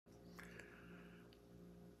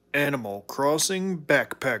Animal Crossing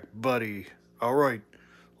Backpack Buddy. Alright,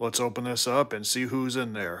 let's open this up and see who's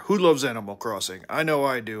in there. Who loves Animal Crossing? I know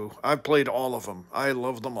I do. I've played all of them. I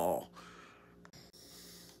love them all.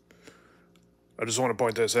 I just want to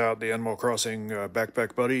point this out. The Animal Crossing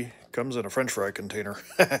Backpack Buddy comes in a french fry container.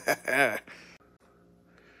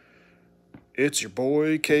 It's your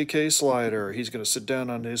boy KK Slider. He's going to sit down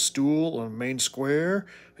on his stool on Main Square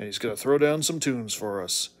and he's going to throw down some tunes for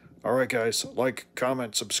us. Alright, guys, like,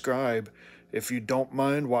 comment, subscribe. If you don't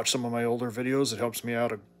mind, watch some of my older videos. It helps me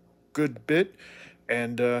out a good bit.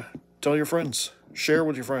 And tell your friends, share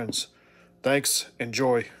with your friends. Thanks,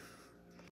 enjoy.